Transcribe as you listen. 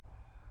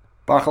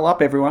Buckle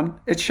up, everyone.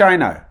 It's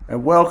Shano,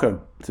 and welcome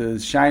to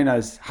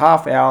Shano's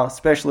half-hour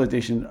special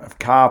edition of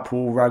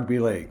Carpool Rugby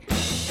League.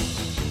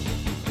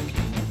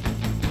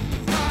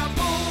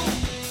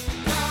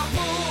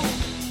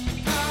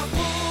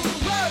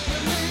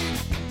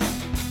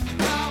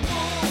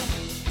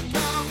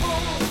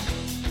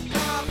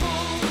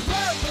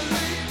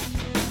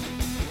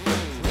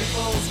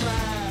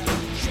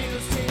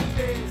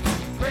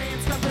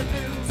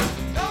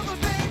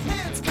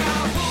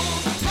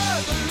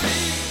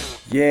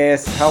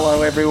 Yes,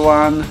 hello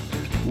everyone.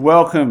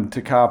 Welcome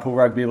to Carpool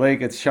Rugby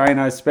League. It's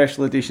Shano's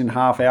special edition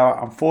half hour.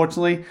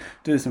 Unfortunately,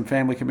 due to some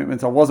family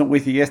commitments, I wasn't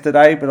with you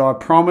yesterday, but I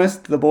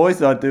promised the boys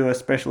that I'd do a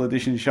special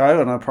edition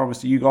show, and I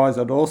promised you guys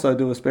I'd also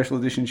do a special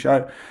edition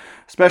show,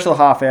 special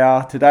half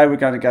hour. Today we're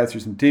going to go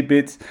through some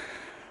tidbits.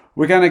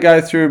 We're going to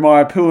go through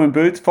my poo and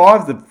boots,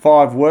 the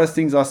five worst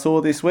things I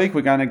saw this week.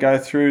 We're going to go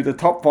through the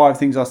top 5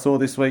 things I saw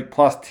this week,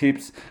 plus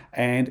tips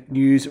and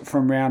news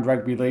from round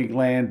rugby league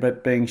land.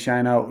 But being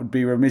Shano, it would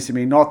be remiss of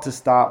me not to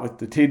start with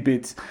the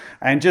tidbits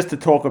and just to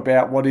talk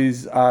about what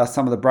is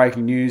some of the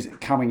breaking news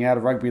coming out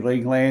of rugby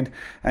league land.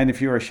 And if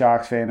you're a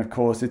Sharks fan, of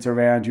course, it's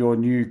around your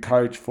new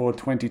coach for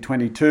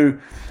 2022.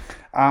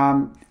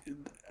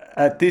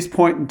 At this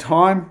point in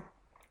time,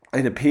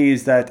 it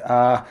appears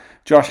that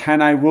Josh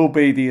Hannay will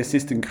be the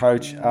assistant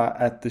coach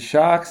at the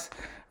Sharks,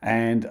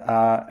 and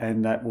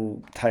that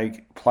will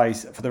take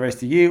place for the rest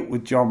of the year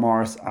with John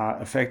Morris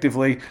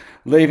effectively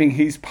leaving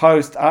his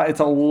post. It's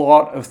a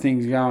lot of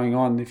things going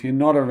on. If you're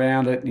not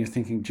around it and you're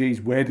thinking, geez,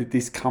 where did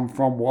this come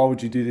from? Why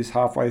would you do this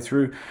halfway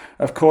through?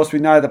 Of course, we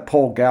know that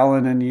Paul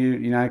Gallen and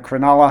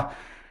Cronulla,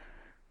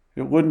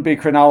 it wouldn't be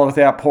Cronulla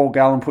without Paul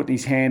Gallen putting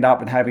his hand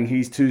up and having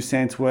his 2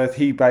 cents worth.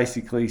 He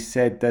basically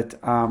said that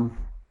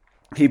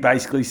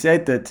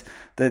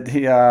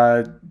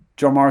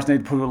John Morris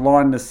needed to put a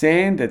line in the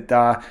sand,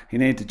 that he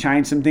needed to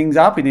change some things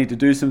up. He needed to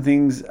do some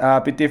things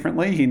a bit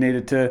differently. He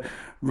needed to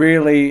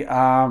really,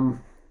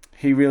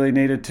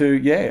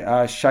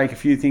 shake a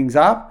few things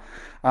up.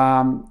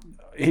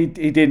 He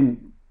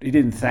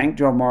didn't thank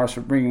John Morris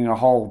for bringing a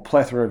whole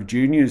plethora of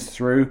juniors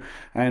through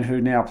and who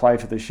now play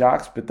for the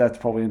Sharks, but that's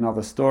probably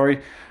another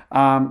story.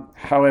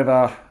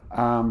 However,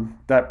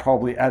 that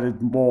probably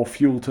added more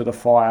fuel to the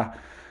fire.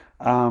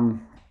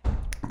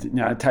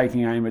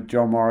 Taking aim at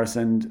John Morris,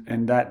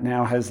 and that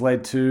now has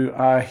led to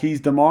his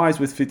demise,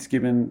 with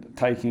Fitzgibbon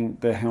taking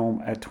the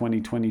helm at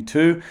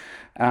 2022.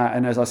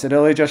 And as I said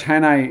earlier, Josh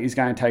Hannay is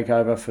going to take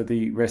over for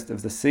the rest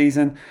of the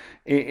season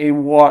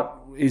in what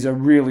is a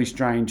really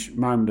strange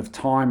moment of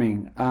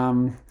timing.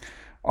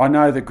 I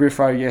know that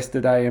Griffo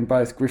yesterday, and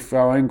both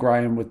Griffo and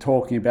Graham were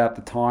talking about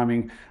the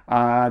timing,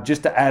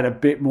 just to add a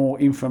bit more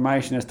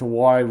information as to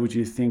why would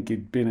you think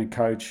he'd been a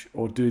coach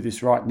or do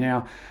this right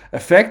now.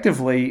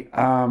 Effectively,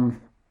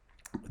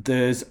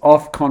 there's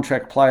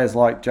off-contract players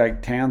like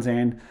Jake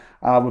Townsend.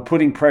 We're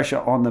putting pressure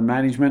on the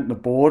management and the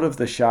board of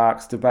the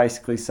Sharks to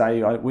basically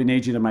say, we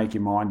need you to make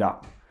your mind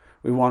up.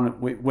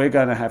 We're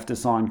going to have to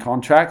sign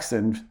contracts.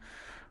 And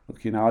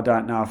look, I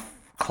don't know if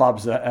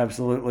clubs are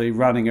absolutely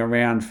running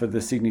around for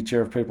the signature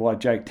of people like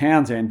Jake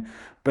Townsend,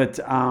 but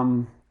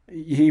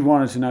he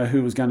wanted to know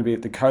who was going to be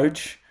at the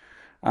coach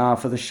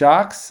for the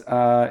Sharks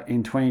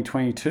in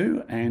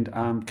 2022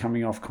 and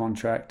coming off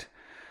contract.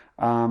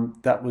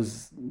 That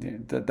was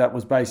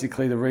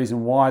basically the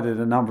reason why that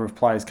a number of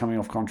players coming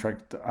off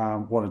contract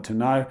wanted to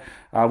know.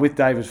 With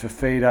David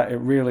Fifita, it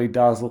really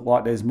does look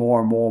like there's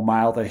more and more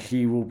mail that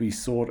he will be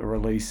sought a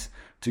release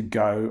to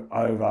go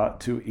over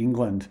to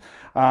England.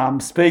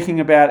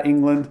 Speaking about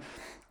England,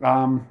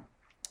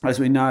 as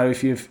we know,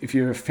 if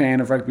you're a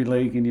fan of rugby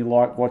league and you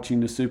like watching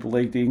the Super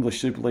League, the English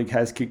Super League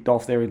has kicked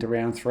off there into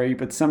round 3.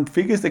 But some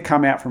figures that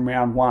come out from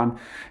round 1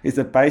 is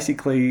that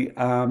basically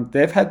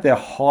they've had their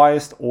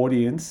highest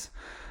audience,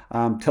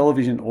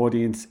 television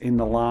audience, in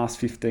the last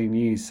 15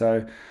 years.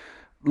 So,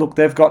 look,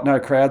 they've got no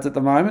crowds at the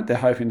moment. They're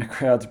hoping the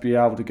crowds will be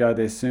able to go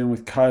there soon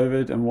with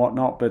COVID and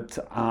whatnot. But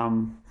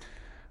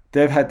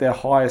they've had their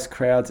highest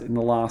crowds in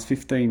the last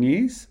 15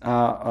 years,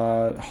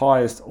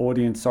 highest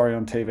audience,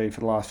 on TV for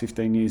the last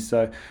 15 years.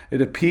 So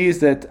it appears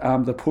that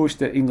the push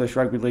that English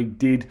Rugby League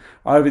did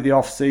over the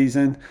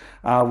off-season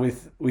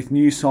with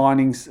new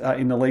signings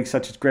in the league,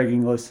 such as Greg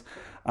Inglis,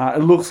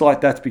 it looks like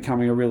that's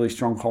becoming a really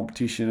strong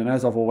competition. And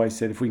as I've always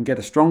said, if we can get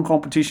a strong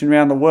competition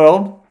around the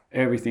world,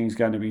 everything's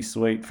going to be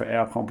sweet for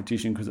our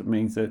competition, because it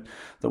means that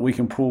we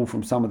can pull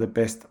from some of the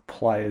best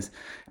players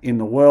in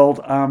the world.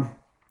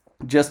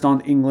 Just on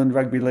England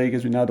Rugby League,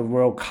 as we know, the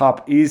World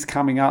Cup is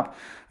coming up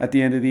at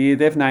the end of the year.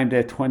 They've named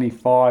their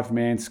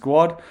 25-man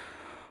squad.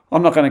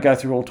 I'm not going to go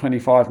through all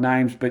 25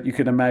 names, but you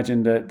could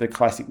imagine the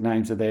classic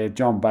names are there.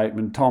 John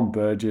Bateman, Tom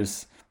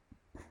Burgess,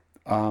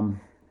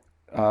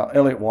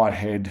 Elliot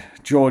Whitehead,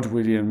 George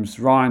Williams,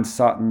 Ryan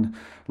Sutton,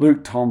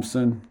 Luke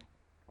Thompson,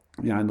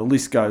 and the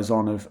list goes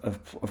on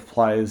of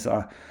players.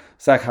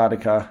 Zach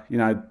Hardiker,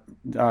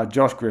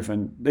 Josh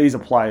Griffin. These are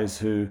players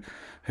who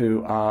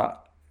are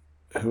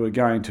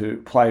going to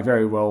play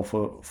very well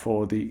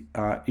for the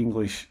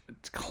English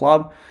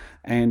club.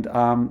 And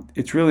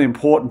it's really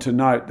important to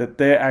note that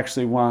they're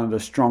actually one of the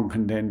strong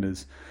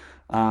contenders.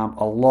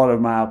 A lot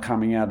of mail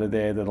coming out of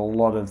there that a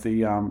lot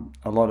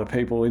of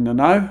people in the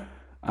know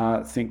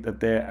think that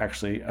they're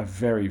actually a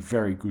very,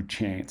 very good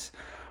chance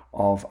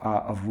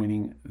of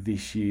winning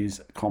this year's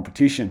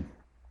competition.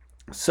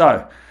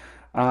 So,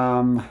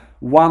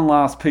 one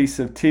last piece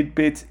of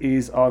tidbits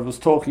is I was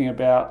talking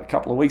about a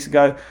couple of weeks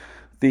ago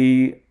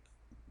the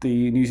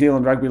New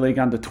Zealand Rugby League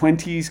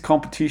Under-20s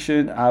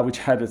competition, which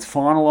had its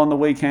final on the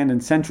weekend,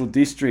 and Central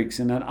Districts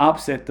in an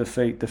upset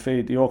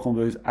defeated the Auckland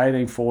Blues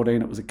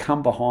 18-14. It was a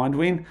come-behind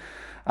win.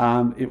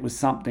 It was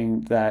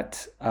something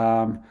that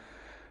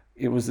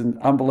it was an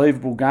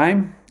unbelievable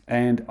game,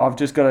 and I've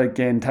just got to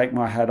again take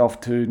my hat off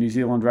to New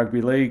Zealand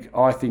Rugby League.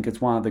 I think it's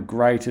one of the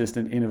greatest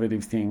and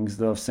innovative things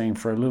that I've seen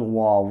for a little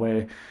while,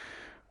 where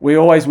we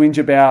always whinge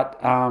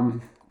about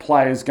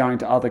players going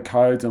to other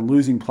codes and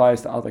losing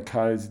players to other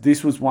codes.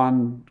 This was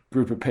one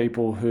group of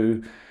people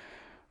who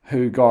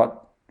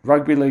got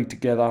rugby league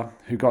together,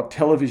 who got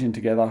television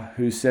together,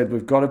 who said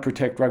we've got to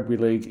protect rugby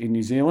league in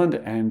New Zealand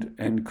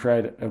and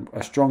create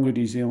a stronger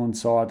New Zealand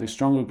side, a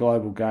stronger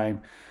global game,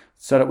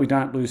 so that we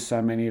don't lose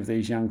so many of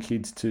these young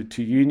kids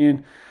to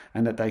union,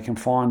 and that they can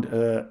find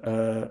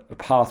a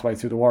pathway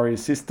through the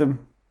Warriors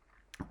system.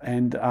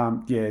 And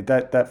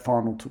that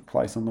final took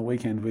place on the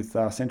weekend with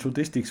Central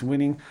Districts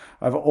winning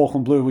over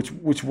Auckland Blue,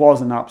 which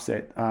was an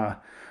upset,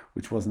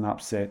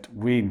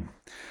 win.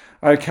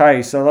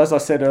 Okay, so as I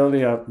said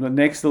earlier, the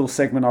next little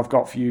segment I've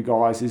got for you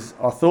guys is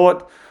I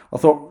thought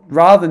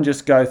rather than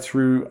just go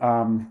through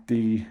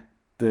the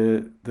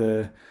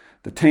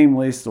team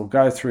list or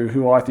go through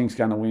who I think is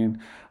going to win,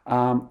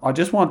 I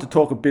just wanted to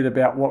talk a bit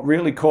about what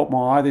really caught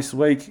my eye this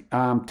week.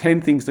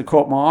 10 things that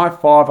caught my eye,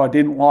 5 I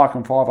didn't like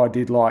and 5 I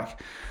did like.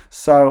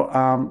 So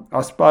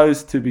I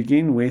suppose to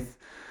begin with,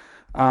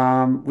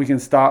 we can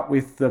start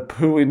with the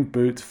Poo in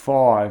Boots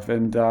 5.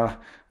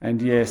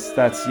 And yes,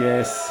 that's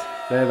yes.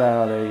 There they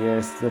are there,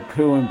 yes. The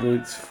Poo in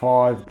Boots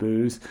 5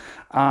 boos.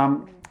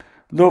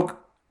 Look,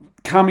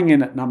 coming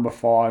in at number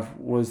 5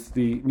 was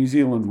the New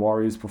Zealand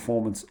Warriors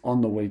performance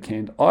on the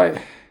weekend.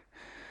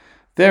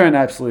 They're an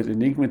absolute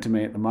enigma to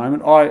me at the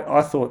moment.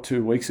 I thought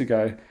 2 weeks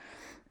ago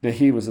that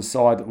he was a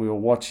side that we were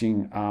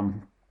watching,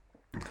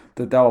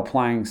 that they were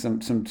playing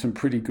some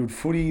pretty good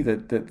footy,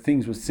 that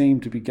things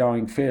seemed to be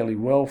going fairly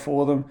well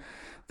for them,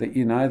 that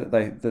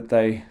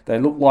that they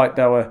looked like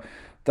they were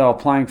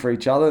playing for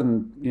each other,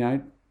 and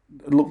it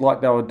looked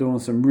like they were doing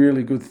some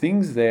really good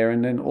things there.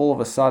 And then all of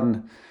a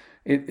sudden,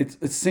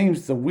 it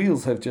seems the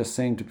wheels have just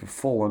seemed to have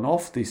fallen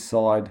off this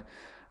side,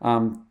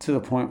 to the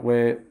point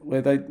where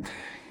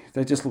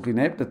they just look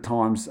inept at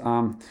times.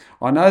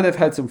 I know they've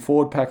had some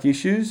forward pack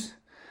issues,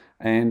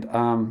 and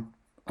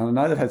I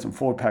know they've had some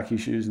forward pack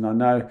issues, and I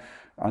know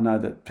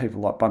that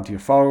people like Bunty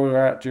Afoa were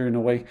out during the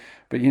week.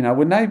 But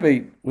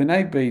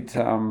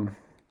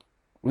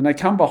when they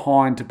come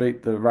behind to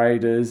beat the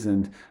Raiders,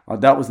 and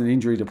that was an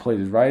injury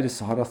depleted Raiders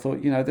side, I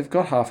thought they've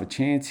got half a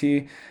chance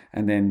here.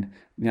 And then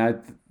they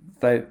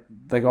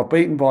got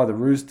beaten by the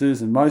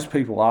Roosters, and most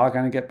people are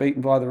going to get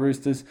beaten by the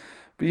Roosters.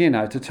 But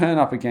to turn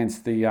up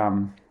against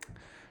the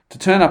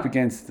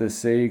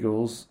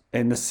Seagulls,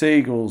 and the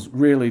Seagulls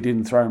really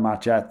didn't throw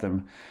much at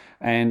them,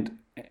 and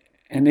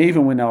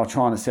even when they were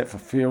trying to set for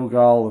field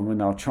goal, and when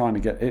they were trying to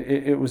get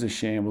it was a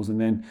shambles.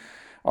 And then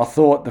I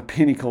thought the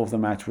pinnacle of the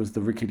match was the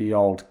rickety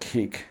old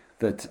kick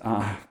that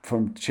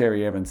from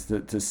Cherry Evans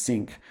to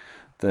sink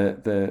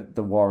the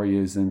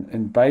Warriors,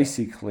 and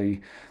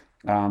basically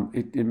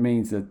it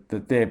means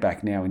that they're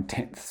back now in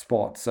 10th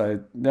spot. So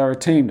they're a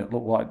team that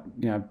look like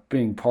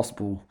being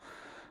possible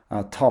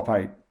top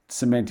 8,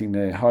 cementing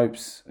their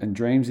hopes and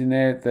dreams in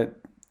there. That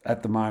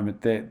at the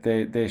moment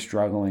they're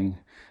struggling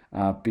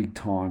big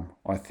time,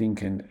 I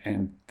think,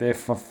 and they're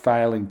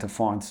failing to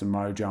find some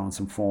mojo and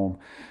some form,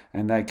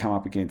 and they come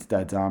up against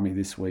Dad's Army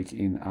this week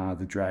in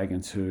the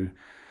Dragons, who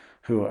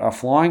are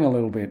flying a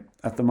little bit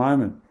at the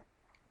moment.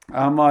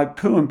 My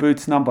Poo and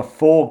Boots number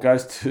 4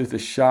 goes to the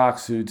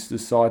Sharks, who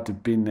decide to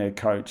bin their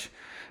coach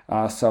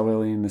so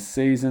early in the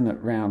season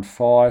at round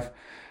 5.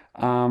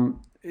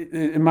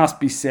 It must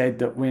be said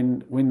that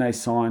when they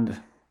signed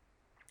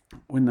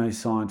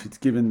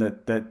Fitzgibbon,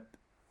 that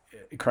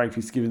Craig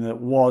Fitzgibbon, he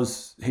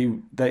was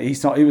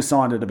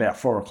signed at about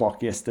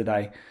 4:00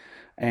 yesterday,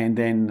 and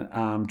then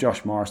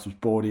Josh Morris was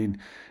brought in.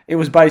 It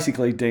was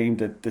basically deemed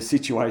that the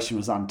situation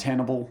was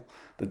untenable,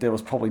 that there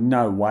was probably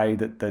no way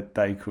that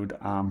they could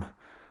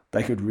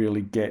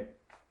really get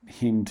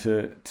him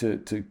to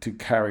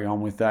carry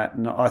on with that.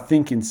 And I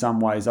think in some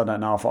ways, I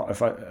don't know if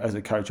I as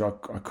a coach I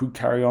could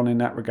carry on in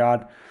that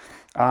regard.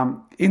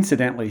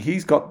 Incidentally,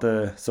 he's got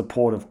the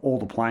support of all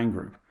the playing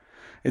group.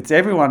 It's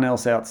everyone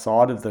else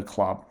outside of the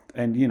club.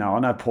 And, I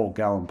know Paul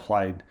Gallen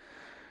played,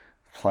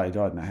 I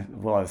don't know,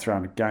 over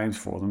 300 games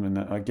for them, and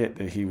I get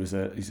that he's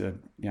a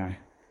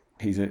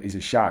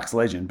Sharks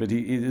legend, but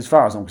he, as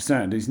far as I'm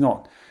concerned, he's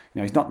not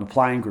in the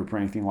playing group or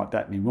anything like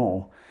that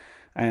anymore.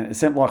 And it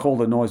seemed like all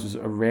the noise was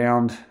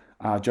around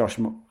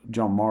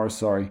John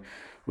Morris,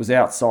 was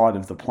outside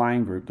of the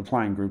playing group. The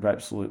playing group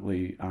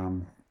absolutely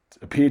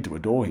appeared to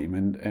adore him,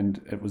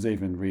 and it was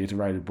even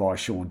reiterated by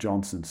Sean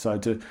Johnson. So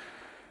to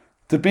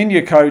bin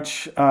your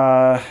coach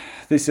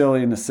this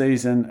early in the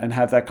season and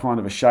have that kind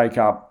of a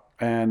shake-up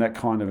and that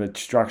kind of a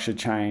structure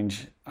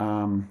change,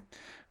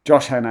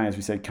 Josh Hannay, as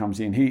we said, comes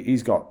in.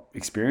 He's got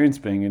experience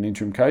being an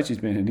interim coach. He's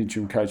been an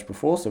interim coach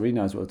before, so he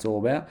knows what it's all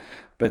about.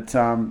 But,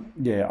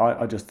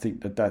 I just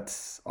think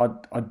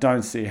I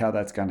don't see how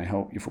that's going to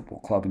help your football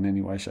club in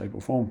any way, shape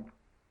or form.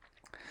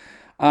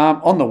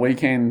 On the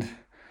weekend,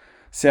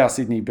 South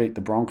Sydney beat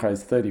the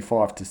Broncos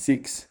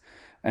 35-6,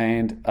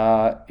 and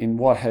in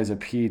what has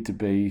appeared to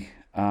be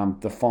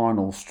the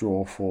final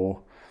straw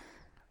for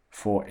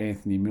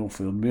Anthony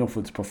Milford.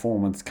 Milford's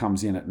performance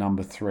comes in at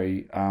number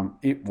 3.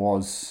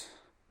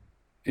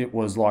 It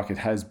was like it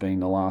has been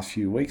the last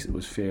few weeks. It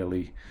was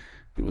fairly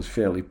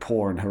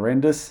poor and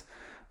horrendous,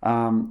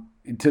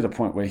 to the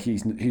point where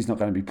he's not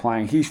going to be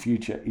playing. His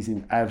future is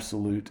in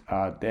absolute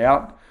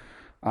doubt.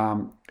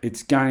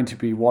 It's going to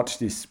be watch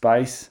this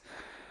space.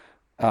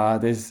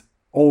 There's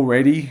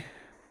already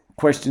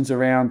questions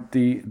around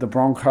the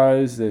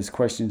Broncos. There's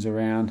questions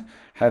around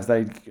have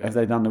they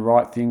done the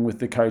right thing with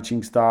the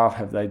coaching staff?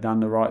 Have they done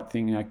the right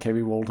thing?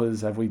 Kevin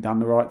Walters, have we done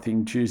the right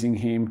thing choosing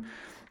him?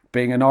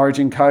 Being an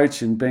Origin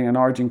coach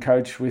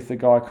with a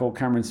guy called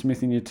Cameron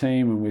Smith in your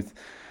team, and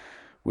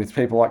with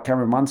people like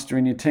Cameron Munster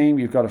in your team,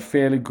 you've got a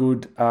fairly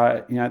good,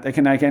 they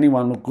can make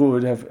anyone look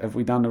good. Have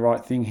we done the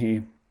right thing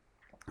here?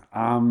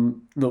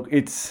 Look,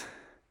 it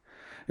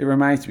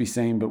remains to be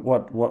seen, but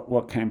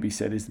what can be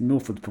said is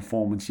Milford's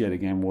performance yet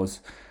again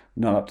was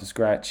not up to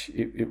scratch.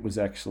 It was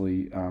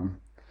actually,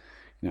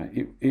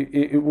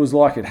 it was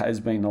like it has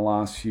been the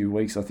last few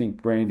weeks. I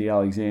think Brandy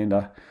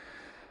Alexander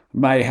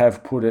may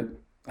have put it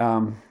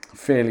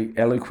fairly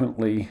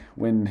eloquently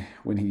when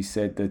he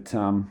said that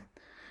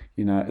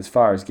as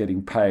far as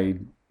getting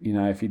paid,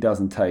 if he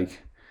doesn't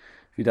take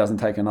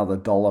another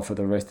 $1 for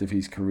the rest of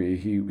his career,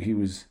 he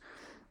was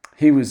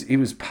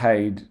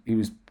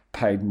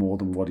paid more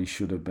than what he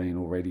should have been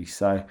already.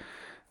 So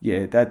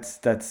yeah,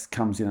 that's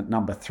comes in at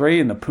number 3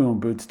 in the Poo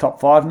and Boots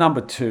top 5. Number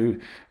 2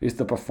 is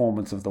the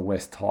performance of the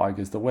West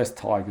Tigers. The West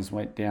Tigers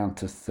went down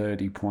to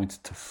 30 points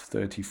to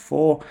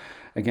 34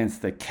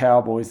 against the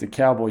Cowboys. The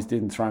Cowboys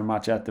didn't throw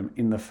much at them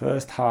in the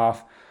first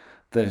half.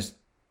 The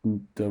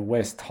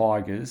West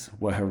Tigers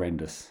were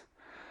horrendous.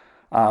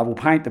 We'll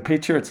paint the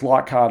picture. It's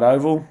Leichhardt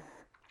Oval.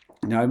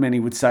 Many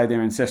would say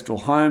their ancestral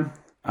home.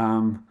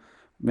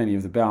 Many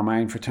of the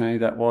Balmain fraternity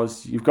that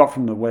was. You've got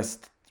from the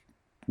West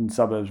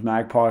Suburbs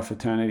Magpie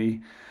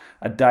fraternity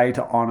a day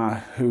to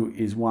honour who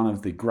is one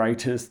of the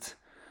greatest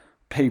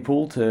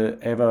people to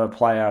ever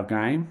play our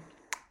game.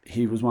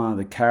 He was one of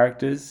the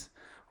characters.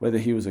 Whether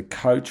he was a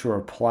coach or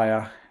a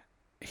player,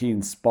 he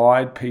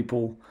inspired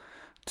people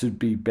to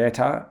be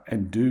better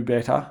and do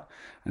better,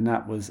 and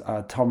that was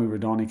Tommy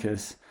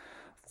Raudonikis.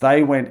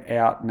 They went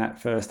out in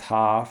that first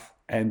half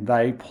and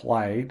they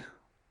played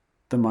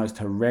the most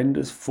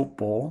horrendous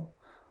football.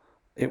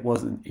 It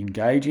wasn't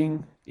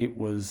engaging. It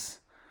was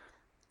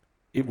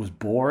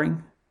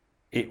boring.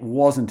 It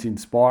wasn't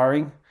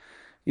inspiring.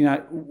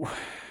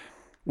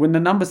 When the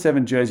number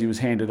 7 jersey was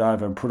handed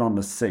over and put on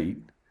the seat,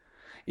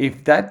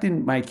 if that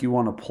didn't make you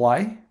want to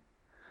play,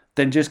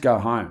 then just go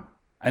home.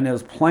 And there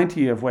was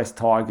plenty of West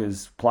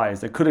Tigers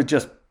players that could have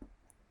just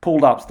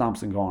pulled up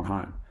stumps and gone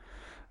home.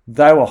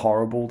 They were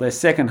horrible. Their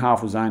second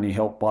half was only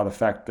helped by the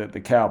fact that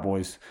the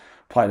Cowboys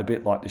played a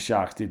bit like the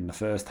Sharks did in the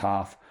first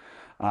half.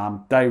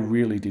 They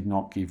really did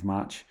not give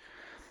much.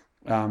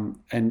 And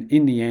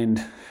in the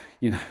end,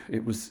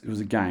 it was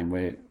a game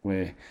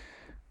where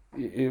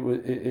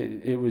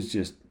it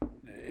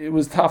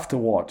was tough to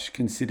watch,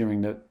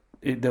 considering that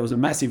there was a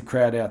massive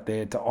crowd out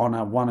there to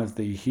honour one of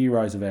the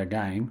heroes of our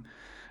game,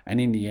 and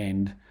in the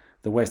end,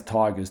 the West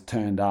Tigers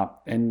turned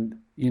up, and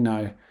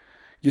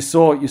you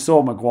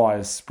saw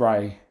Maguire's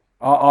spray.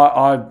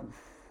 I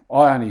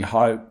only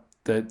hope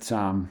that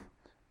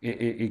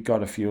it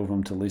got a few of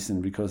them to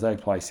listen, because they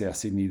play South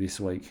Sydney this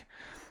week,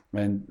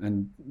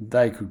 and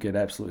they could get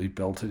absolutely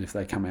belted if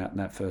they come out in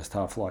that first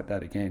half like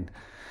that again.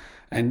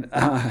 And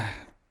a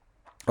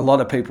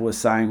lot of people were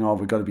saying,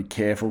 we've got to be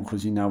careful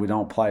because we don't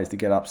want players to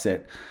get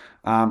upset.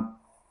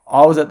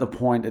 I was at the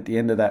point at the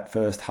end of that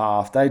first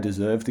half, they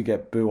deserved to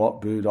get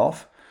booed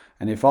off.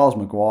 And if I was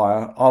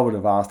Maguire, I would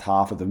have asked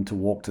half of them to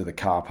walk to the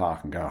car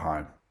park and go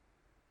home.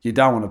 You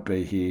don't want to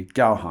be here,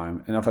 go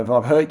home. And if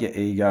I've hurt your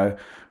ego,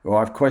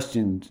 or I've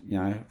questioned,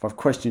 if I've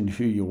questioned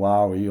who you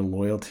are or your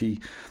loyalty,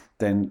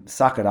 then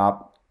suck it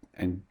up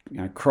and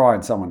cry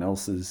in someone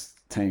else's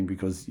team,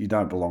 because you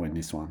don't belong in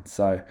this one.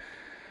 So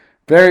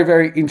very,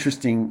 very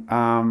interesting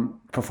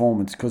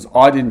performance, because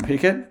I didn't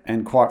pick it,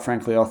 and quite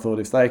frankly, I thought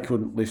if they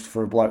couldn't lift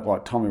for a bloke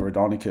like Tommy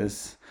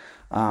Raudonikis,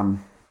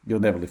 you'll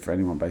never lift for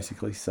anyone,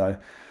 basically. So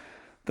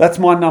that's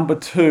my number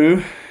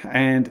 2,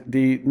 and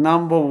the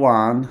number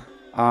 1,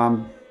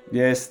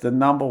 yes, the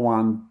number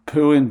 1,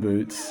 Poo in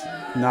Boots,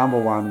 number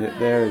 1.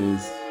 There it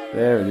is.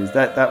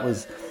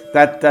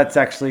 That's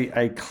actually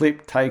a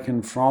clip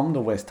taken from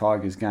the West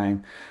Tigers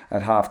game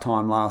at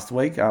halftime last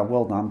week.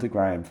 Well done to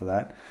Graham for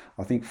that.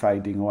 I think Faye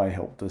Dingaway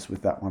helped us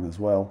with that one as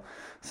well.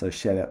 So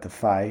shout out to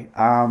Faye.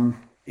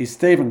 Is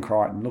Stephen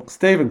Crichton. Look,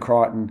 Stephen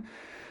Crichton,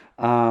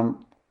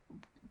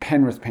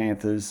 Penrith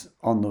Panthers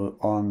on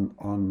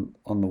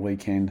the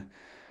weekend.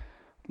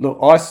 Look,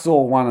 I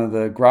saw one of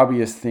the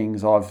grubbiest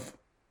things I've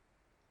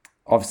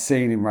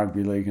seen in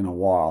rugby league in a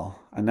while,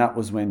 and that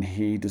was when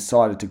he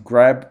decided to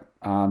grab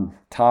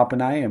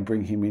Tarpanay and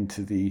bring him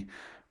into the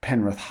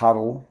Penrith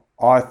huddle.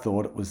 I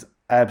thought it was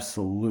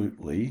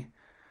absolutely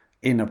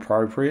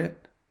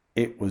inappropriate.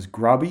 It was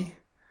grubby.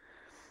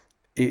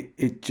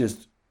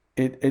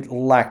 It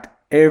lacked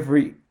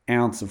every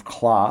ounce of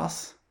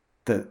class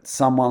that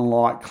someone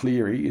like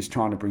Cleary is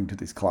trying to bring to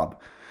this club.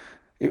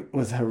 It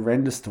was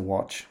horrendous to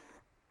watch.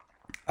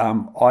 I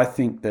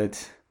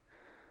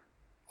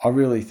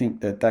really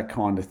think that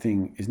kind of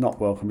thing is not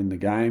welcome in the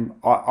game.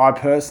 I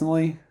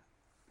personally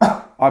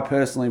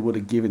would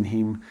have given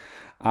him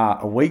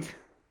a week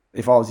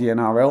if I was the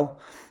NRL.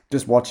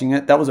 Just watching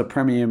it, that was a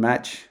premier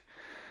match.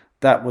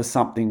 That was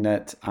something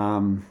that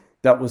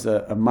was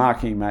a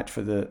marquee match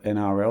for the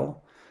NRL,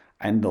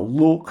 and the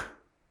look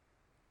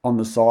on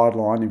the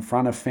sideline in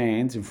front of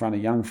fans, in front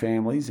of young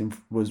families,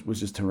 was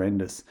just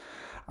horrendous.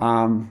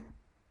 I've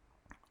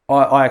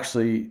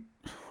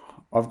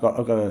got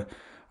a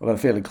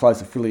fairly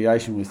close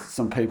affiliation with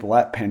some people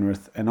at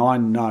Penrith, and I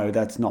know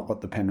that's not what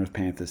the Penrith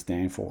Panthers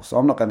stand for. So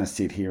I'm not going to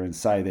sit here and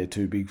say they're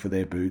too big for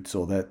their boots,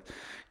 or that,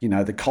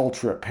 the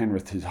culture at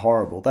Penrith is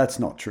horrible. That's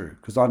not true,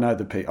 because I know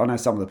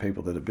some of the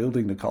people that are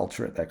building the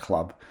culture at that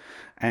club,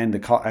 and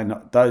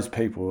those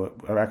people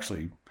are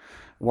actually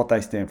what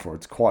they stand for.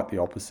 It's quite the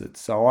opposite.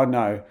 So I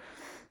know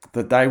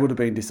that they would have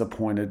been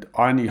disappointed.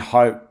 I only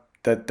hope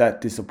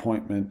that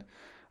disappointment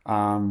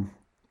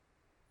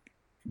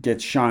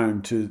gets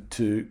shown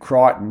to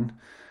Crichton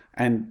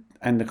and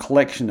the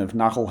collection of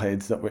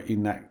knuckleheads that were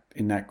in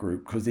that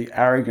group, because the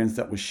arrogance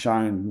that was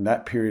shown in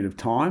that period of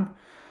time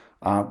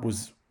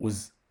was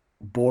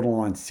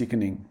borderline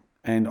sickening,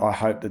 and I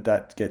hope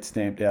that gets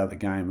stamped out of the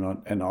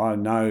game. And I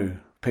know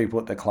people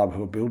at the club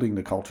who are building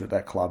the culture at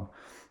that club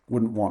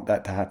wouldn't want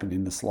that to happen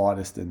in the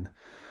slightest, and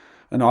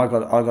I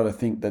got to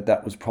think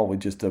that was probably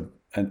just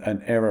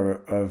an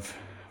error of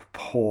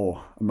a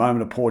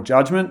moment of poor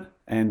judgment.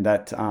 And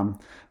that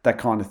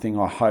kind of thing,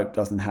 I hope,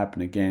 doesn't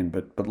happen again.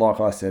 But like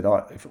I said,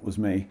 if it was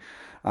me,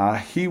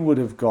 he would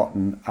have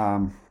gotten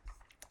a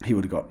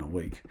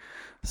week.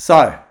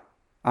 So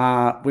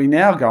we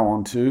now go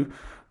on to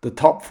the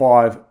top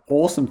 5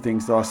 awesome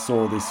things that I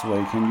saw this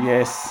week. And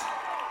yes,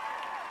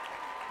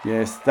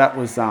 that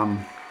was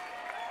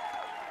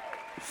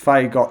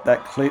Faye got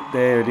that clip.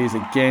 There it is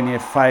again. Yeah,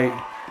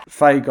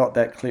 Faye got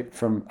that clip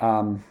from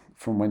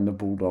when the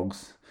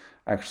Bulldogs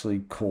actually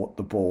caught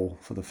the ball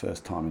for the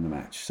first time in the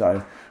match.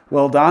 So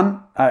well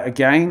done.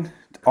 Again,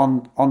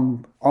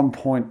 on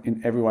point in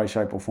every way,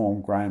 shape or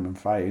form, Graham and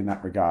Faye in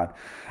that regard.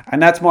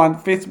 And that's my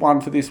 5th one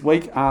for this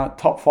week.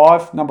 Top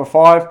 5, number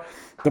 5,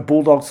 the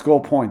Bulldogs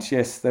score points.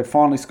 Yes, they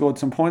finally scored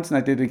some points,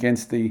 and they did it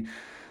against the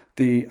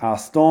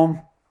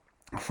Storm.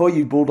 For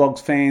you Bulldogs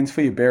fans,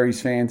 for you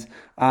Berries fans,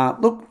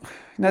 look,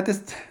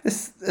 there's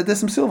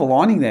some silver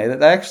lining there,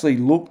 that they actually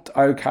looked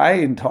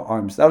okay in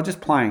times. They were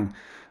just playing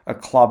a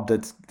club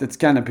that's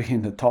going to be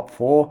in the top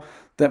 4,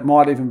 that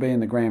might even be in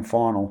the grand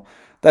final.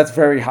 That's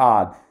very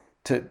hard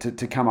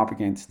to come up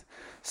against.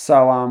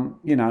 So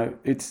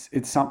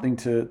it's something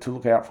to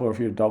look out for if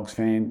you're a Dogs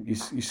fan.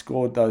 You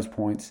scored those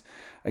points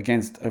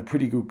against a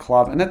pretty good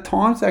club, and at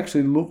times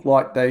actually looked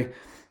like they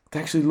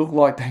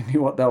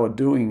knew what they were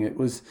doing. It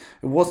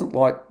wasn't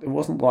like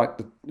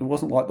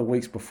the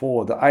weeks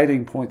before. The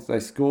 18 points they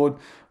scored,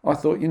 I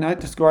thought,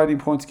 to score 18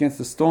 points against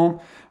the Storm,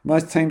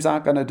 most teams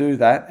aren't going to do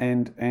that,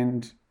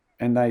 and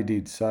they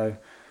did. So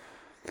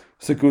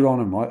good on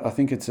them. I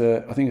think it's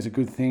a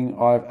good thing.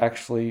 I've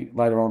actually,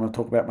 later on, I'll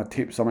talk about my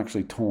tips. I'm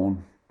actually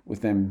torn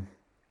with them.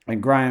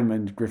 And Graham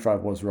and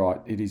Griffo was right.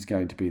 It is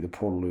going to be the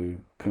Portaloo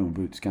Poo and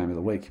Boots game of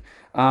the week.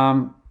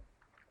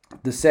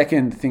 The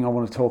second thing I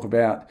want to talk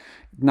about,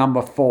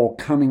 number 4,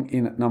 coming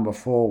in at number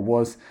 4,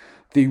 was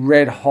the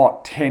red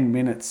hot 10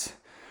 minutes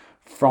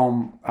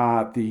from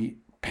the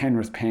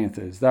Penrith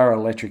Panthers. They were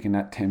electric in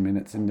that 10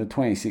 minutes. In the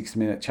 26th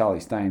minute, Charlie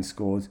Staines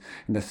scores.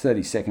 In the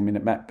 32nd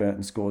minute, Matt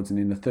Burton scores. And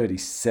in the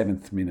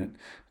 37th minute,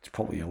 it's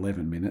probably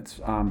 11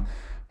 minutes,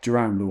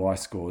 Jerome Luai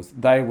scores.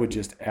 They were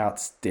just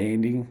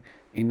outstanding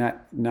in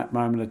that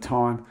moment of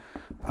time.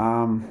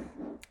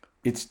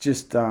 It's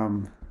just...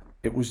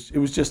 It was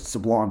just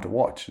sublime to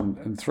watch,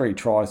 and 3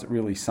 tries that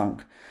really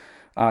sunk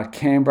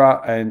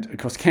Canberra. And of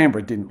course,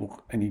 Canberra didn't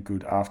look any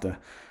good after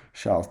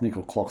Charles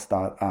Nickel clock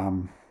start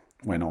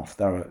went off.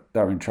 They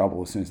were in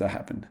trouble as soon as that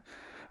happened.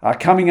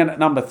 Coming in at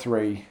number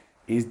 3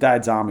 is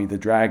Dad's Army, the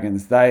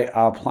Dragons. They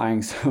are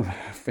playing some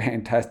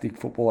fantastic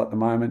football at the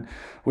moment.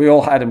 We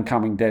all had them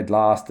coming dead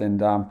last,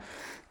 and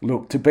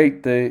look, to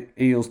beat the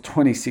Eels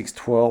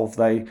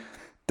 26-12,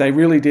 they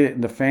really did it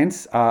in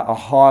defence.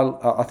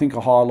 I think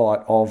a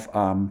highlight of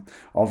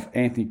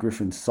Anthony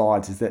Griffin's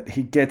sides is that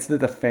he gets the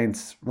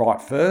defence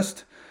right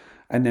first,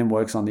 and then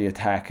works on the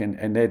attack,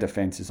 and their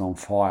defence is on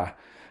fire.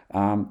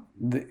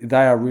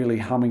 They are really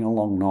humming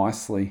along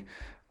nicely.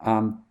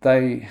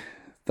 They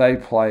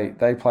play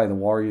the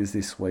Warriors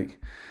this week,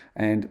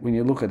 and when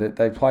you look at it,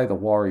 they play the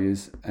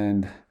Warriors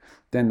and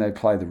then they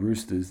play the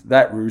Roosters.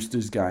 That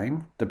Roosters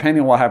game,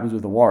 depending on what happens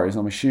with the Warriors,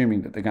 I'm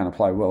assuming that they're going to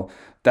play well.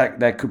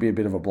 That could be a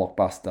bit of a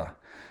blockbuster,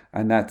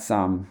 and that's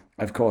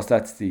of course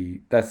that's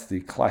the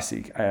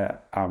classic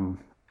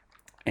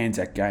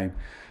Anzac game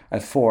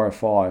at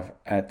 4:05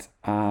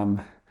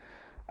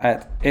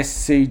 at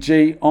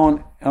SCG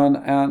on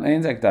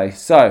Anzac Day.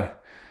 So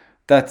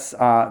that's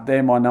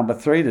they're my number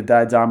 3, the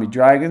Dad's Army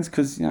Dragons,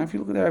 because if you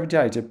look at their average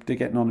age, they're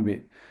getting on a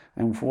bit,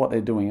 and for what they're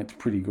doing, it's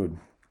pretty good.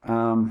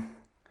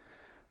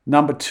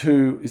 Number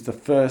 2 is the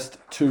first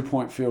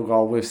 2-point field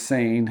goal we've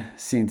seen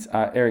since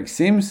Eric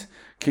Sims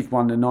kicked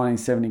one in the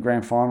 1970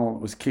 grand final.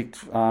 It was kicked,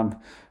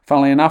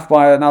 funnily enough,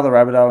 by another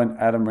Rabbitoh and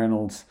Adam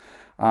Reynolds.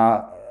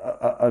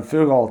 A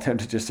field goal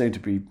attempt just seemed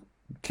to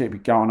keep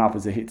it going up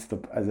as it hits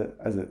as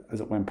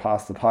it went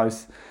past the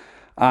post.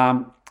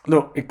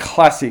 Look, a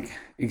classic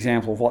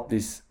example of what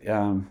this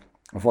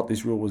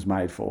rule was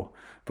made for.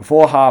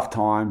 Before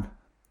halftime,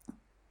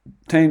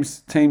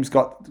 teams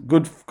got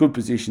good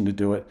position to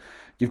do it.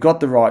 You've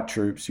got the right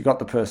troops, you've got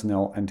the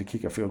personnel, and to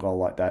kick a field goal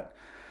like that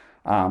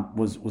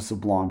was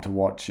sublime to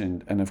watch.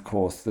 And of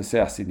course, the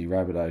South Sydney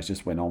Rabbitohs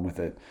just went on with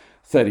it,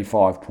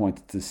 35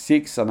 points to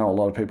 6. I know a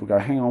lot of people go,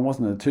 hang on,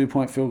 wasn't it a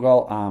 2-point field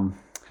goal?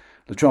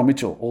 Latrell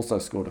Mitchell also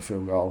scored a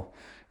field goal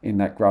in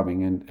that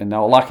grubbing, and they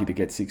were lucky to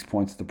get 6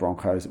 points to the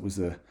Broncos. It was,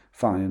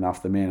 funnily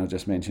enough, the man I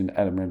just mentioned,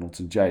 Adam Reynolds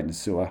and Jaden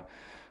Sewer,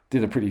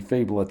 did a pretty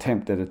feeble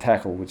attempt at a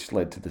tackle, which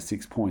led to the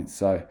 6 points.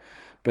 So,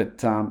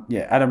 but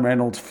Adam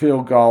Reynolds,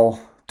 field goal,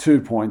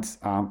 2 points,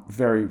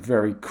 very,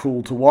 very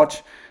cool to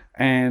watch.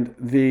 And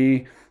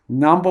the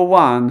number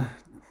 1,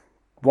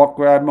 what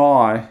grabbed my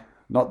eye,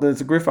 not that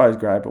it's a Griffos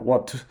grab, but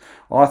what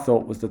I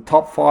thought was the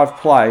top 5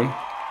 play,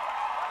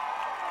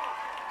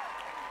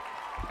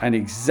 and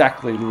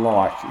exactly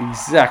like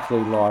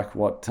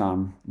what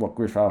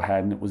Griffo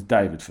had, and it was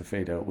David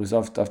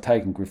Fifita. I've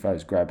taken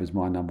Griffo's grab as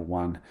my number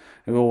 1.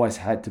 It always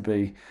had to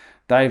be.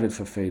 David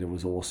Fifita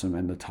was awesome,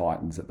 and the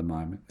Titans at the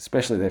moment,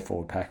 especially their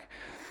forward pack.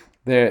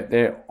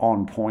 They're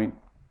on point.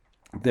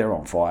 They're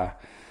on fire.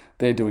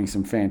 They're doing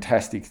some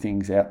fantastic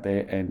things out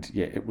there, and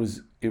it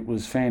was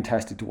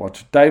fantastic to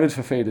watch. David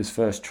Fifita's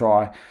first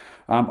try.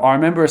 I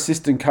remember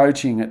assistant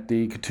coaching at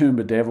the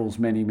Katoomba Devils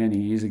many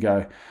years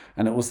ago,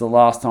 and it was the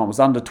last time. It was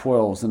under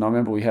 12s, and I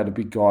remember we had a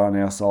big guy on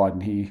our side,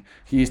 and he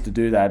used to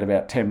do that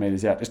about 10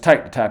 metres out. Just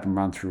take the tap and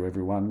run through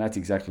everyone. That's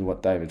exactly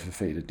what David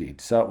Fifita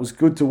did. So it was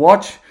good to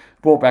watch.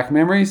 Brought back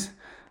memories,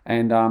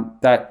 and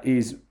that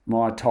is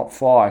my top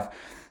 5.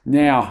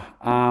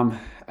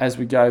 Now, as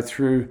we go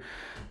through,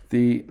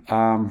 we're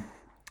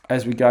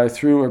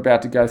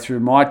about to go through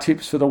my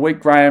tips for the week.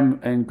 Graham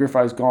and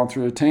Griffo's gone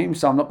through the team,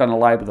 so I'm not going to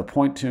labour the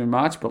point too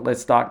much, but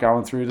let's start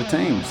going through the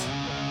teams.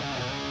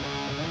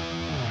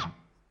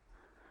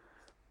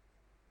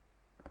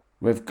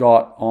 We've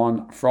got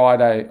on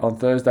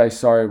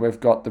Thursday, we've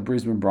got the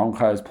Brisbane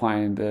Broncos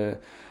playing the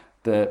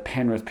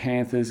Penrith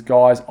Panthers.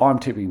 Guys, I'm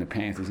tipping the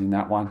Panthers in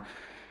that one.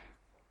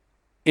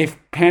 If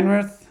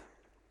Penrith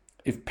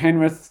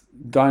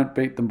don't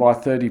beat them by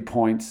 30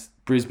 points,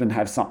 Brisbane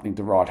have something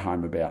to write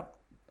home about.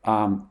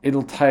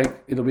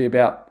 It'll be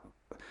about,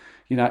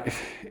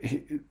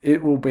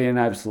 it will be an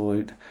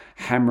absolute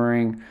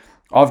hammering.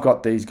 I've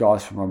got these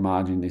guys from a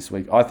margin this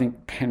week. I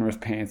think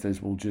Penrith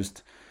Panthers will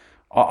just,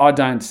 I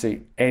don't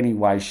see any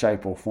way,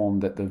 shape or form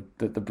that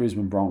the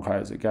Brisbane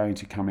Broncos are going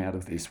to come out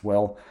of this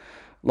well.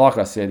 Like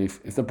I said,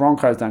 if the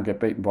Broncos don't get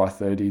beaten by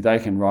 30, they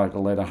can write a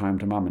letter home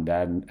to mum and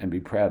dad and be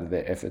proud of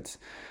their efforts.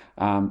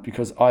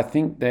 Because I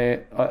think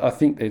they're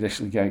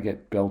actually going to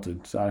get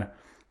belted. So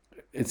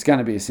it's going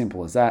to be as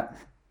simple as that.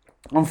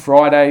 On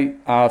Friday,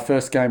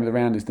 first game of the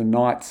round is the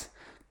Knights.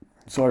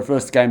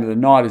 First game of the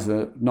night is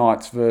the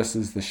Knights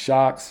versus the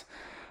Sharks.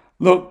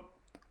 Look,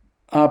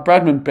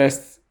 Bradman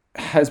Best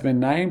has been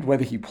named.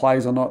 Whether he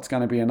plays or not is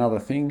going to be another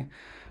thing.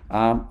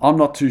 I'm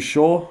not too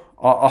sure.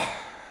 A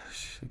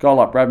guy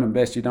like Bradman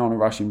Best, you don't want to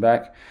rush him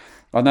back.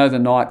 I know the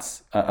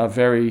Knights are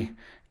very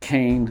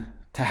keen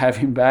to have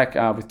him back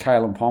with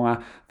Kalen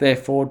Ponga. Their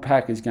forward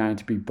pack is going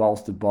to be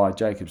bolstered by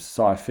Jacob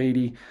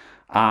Saifidi.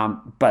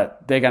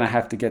 But they're going to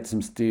have to get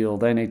some steel.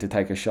 They need to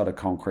take a shot at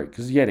concrete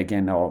because yet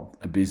again they were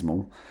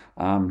abysmal.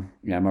 My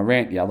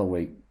rant the other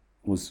week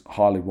was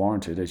highly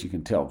warranted, as you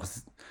can tell,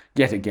 because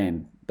yet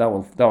again they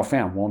were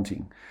found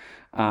wanting.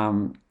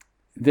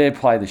 They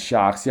play the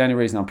Sharks. The only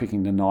reason I'm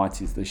picking the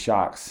Knights is the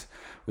Sharks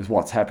with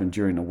what's happened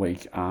during the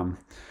week.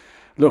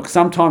 Look,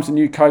 sometimes a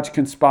new coach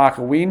can spark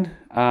a win.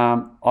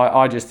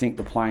 I just think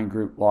the playing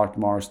group liked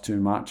Morris too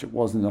much. It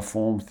wasn't a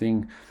form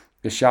thing.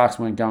 The Sharks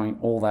weren't going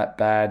all that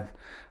bad.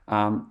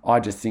 I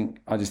just think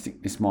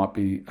this might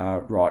be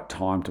right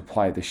time to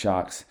play the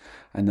Sharks,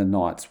 and the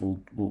Knights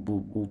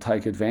will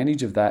take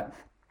advantage of that.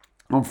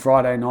 On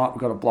Friday night, we've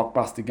got a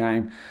blockbuster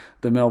game.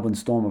 The Melbourne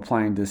Storm are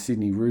playing the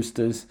Sydney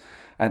Roosters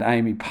at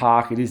Amy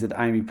Park. It is at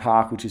Amy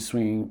Park, which is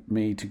swinging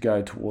me to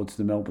go towards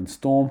the Melbourne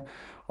Storm.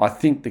 I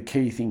think the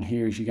key thing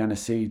here is you're going to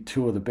see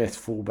two of the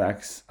best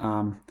fullbacks,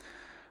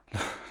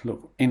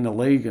 look, in the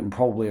league and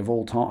probably of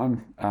all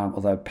time.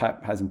 Although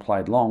Pap hasn't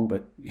played long,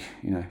 but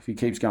if he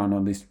keeps going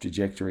on this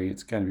trajectory,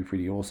 it's going to be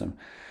pretty awesome.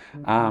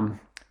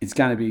 It's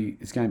going to be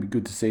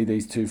good to see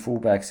these two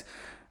fullbacks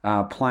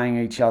playing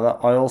each other.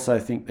 I also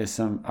think there's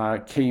some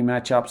key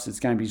matchups.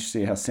 It's going to be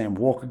interesting to see how Sam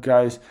Walker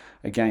goes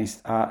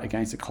against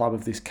a club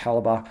of this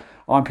calibre.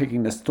 I'm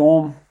picking the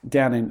Storm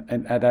down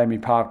at Amy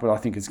Park, but I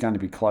think it's going to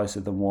be closer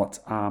than what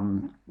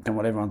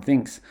everyone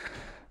thinks.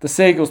 The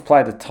Seagulls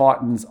play the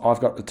Titans. I've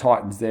got the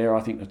Titans there.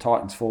 I think the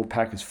Titans forward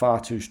pack is far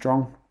too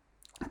strong.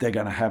 They're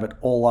going to have it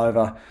all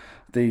over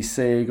the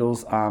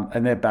Seagulls,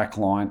 and their back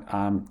line,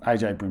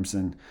 AJ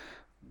Brimson,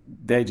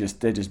 they're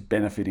just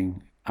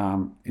benefiting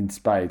in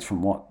spades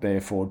from what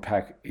their forward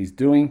pack is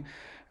doing.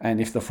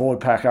 And if the forward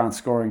pack aren't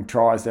scoring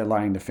tries, they're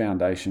laying the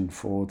foundation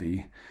for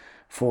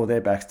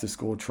their backs to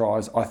score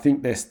tries. I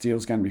think their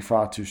steel's going to be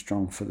far too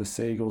strong for the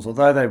Seagulls.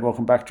 Although they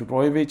welcome back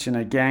Trbojevic, and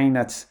again,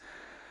 that's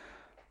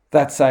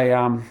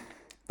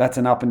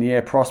an up in the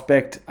air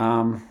prospect.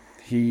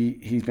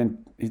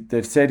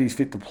 They've said he's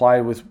fit to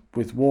play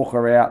with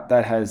Walker out.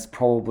 That has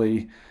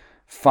probably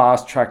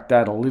fast tracked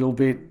that a little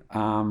bit.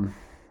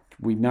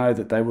 We know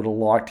that they would have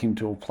liked him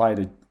to have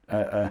played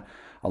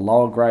a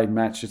lower grade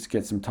match just to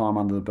get some time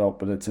under the belt,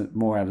 but it's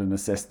more out of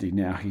necessity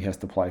now. He has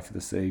to play for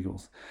the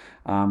Seagulls.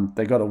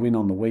 They got a win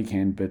on the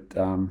weekend, but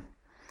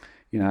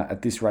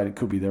at this rate, it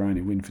could be their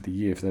only win for the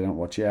year if they don't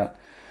watch out.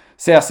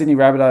 South Sydney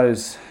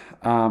Rabbitohs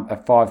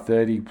at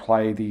 5:30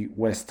 play the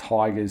West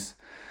Tigers.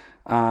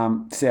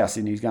 South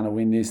Sydney's going to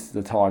win this.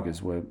 The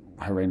Tigers were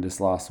horrendous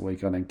last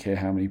week. I don't care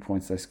how many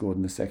points they scored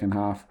in the second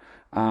half.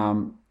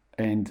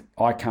 And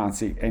I can't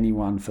see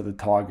anyone for the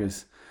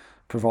Tigers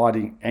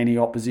providing any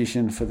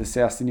opposition for the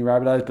South Sydney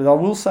Rabbitohs. But I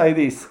will say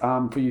this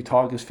for you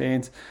Tigers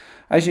fans.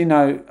 As you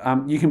know,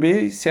 you can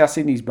be South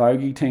Sydney's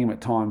bogey team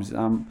at times.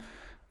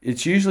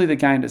 It's usually the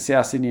game that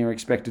South Sydney are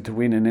expected to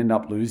win and end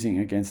up losing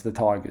against the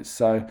Tigers.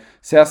 So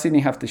South Sydney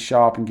have to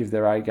show up and give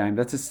their A game.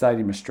 That's at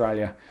Stadium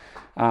Australia.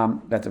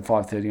 That's at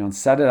 5:30 on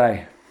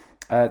Saturday.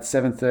 At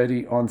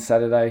 7:30 on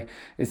Saturday,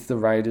 it's the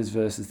Raiders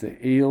versus the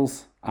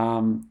Eels.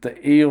 The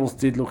Eels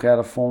did look out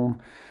of form,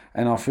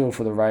 and I feel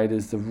for the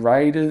Raiders. The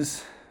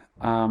Raiders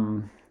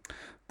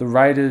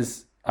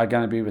are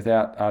going to be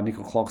without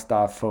Nickel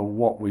Clogstaff for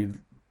what we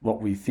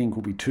think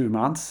will be 2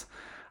 months.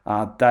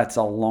 That's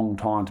a long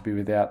time to be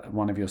without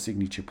one of your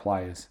signature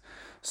players.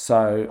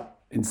 So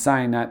in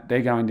saying that,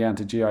 they're going down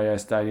to GIO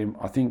Stadium.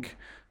 I think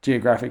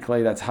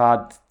geographically that's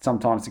hard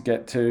sometimes to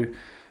get to.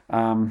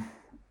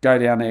 Go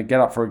down there,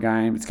 get up for a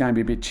game. It's going to be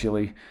a bit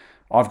chilly.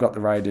 I've got the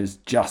Raiders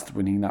just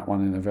winning that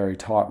one in a very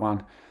tight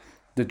one.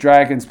 The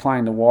Dragons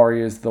playing the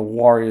Warriors. The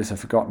Warriors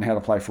have forgotten how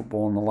to play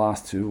football in the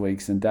last 2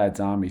 weeks, and Dad's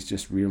Army's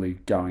just really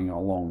going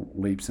along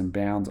leaps and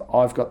bounds.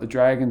 I've got the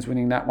Dragons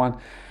winning that one.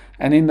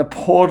 And in the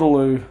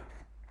Portaloo,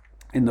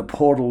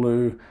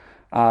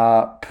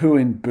 Poo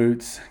in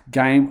Boots,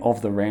 game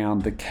of the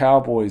round, the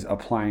Cowboys are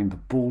playing the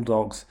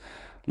Bulldogs.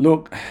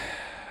 Look,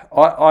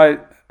 I'm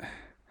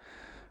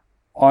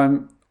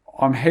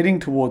heading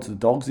towards the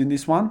Dogs in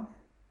this one,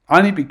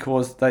 only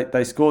because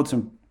they scored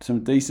some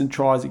decent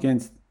tries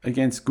against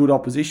good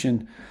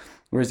opposition,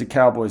 whereas the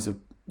Cowboys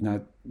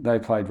they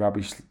played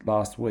rubbish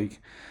last week.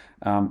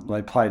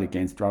 They played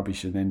against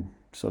rubbish and then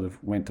sort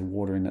of went to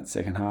water in that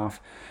second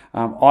half.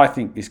 I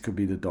think this could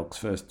be the Dogs'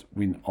 first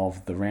win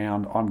of the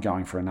round. I'm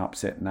going for an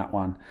upset in that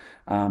one.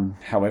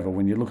 However,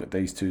 when you look at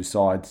these two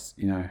sides,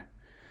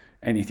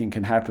 anything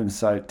can happen.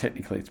 So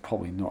technically, it's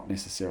probably not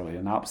necessarily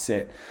an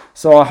upset.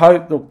 So I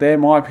hope, look, they're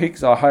my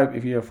picks. I hope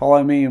if you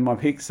follow me in my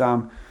picks,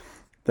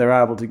 they're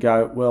able to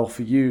go well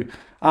for you.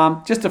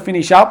 Just to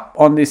finish up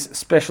on this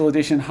special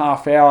edition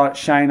half-hour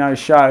Shane-O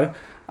show,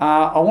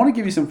 I want to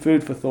give you some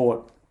food for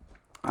thought.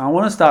 I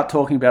want to start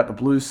talking about the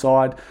Blues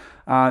side.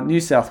 New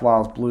South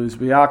Wales Blues.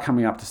 We are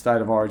coming up to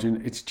State of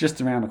Origin. It's just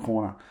around the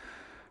corner.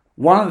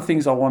 One of the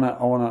things I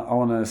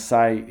want to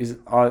say is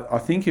I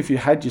think if you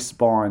had your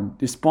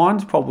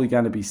spine's probably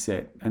going to be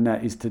set, and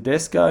that is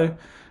Tedesco.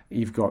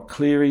 You've got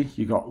Cleary.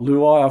 You've got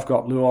Luai. I've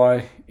got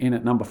Luai in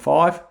at number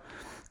 5.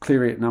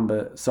 Luai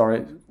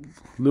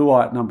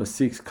at number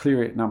 6,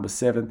 Cleary at number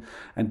 7,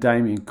 and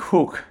Damien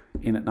Cook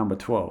in at number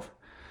 12.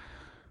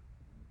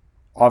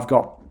 I've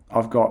got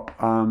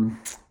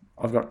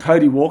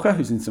Cody Walker,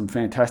 who's in some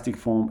fantastic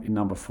form, in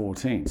number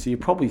 14. So you're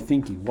probably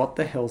thinking, what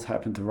the hell's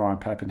happened to Ryan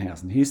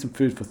Papenhuyzen? Here's some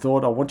food for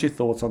thought. I want your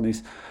thoughts on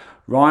this.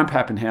 Ryan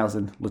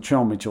Papenhuyzen,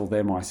 Latrell Mitchell,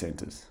 they're my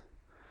centres.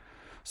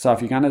 So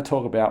if you're going to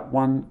talk about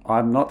one,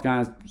 I'm not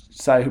going to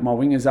say who my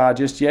wingers are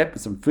just yet,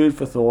 but some food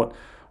for thought.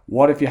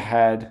 What if you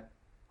had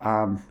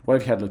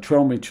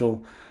Latrell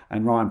Mitchell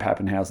and Ryan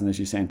Papenhuyzen as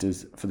your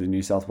centres for the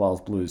New South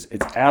Wales Blues?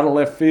 It's out of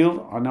left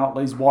field. I know it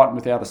leaves Whiten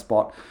without a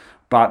spot,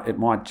 but it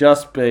might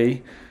just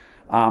be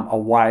a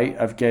way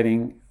of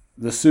getting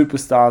the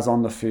superstars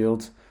on the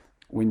field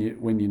when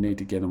you need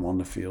to get them on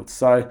the field.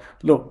 So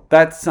look,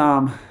 that's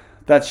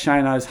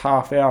Shane-O's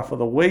half hour for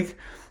the week.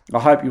 I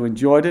hope you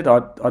enjoyed it.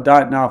 I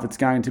don't know if it's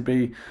going to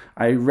be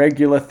a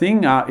regular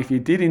thing. If you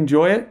did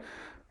enjoy it,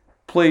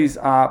 please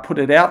put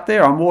it out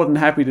there. I'm more than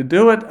happy to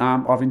do it.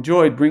 I've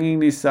enjoyed bringing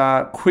this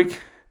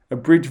quick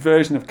abridged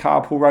version of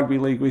Carpool Rugby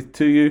League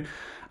to you.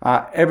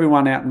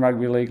 Everyone out in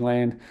rugby league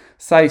land,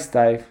 stay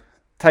safe,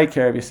 take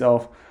care of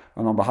yourself,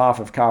 and on behalf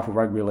of Carpool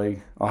Rugby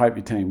League, I hope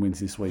your team wins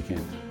this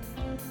weekend.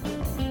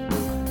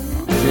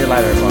 See you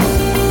later, everyone.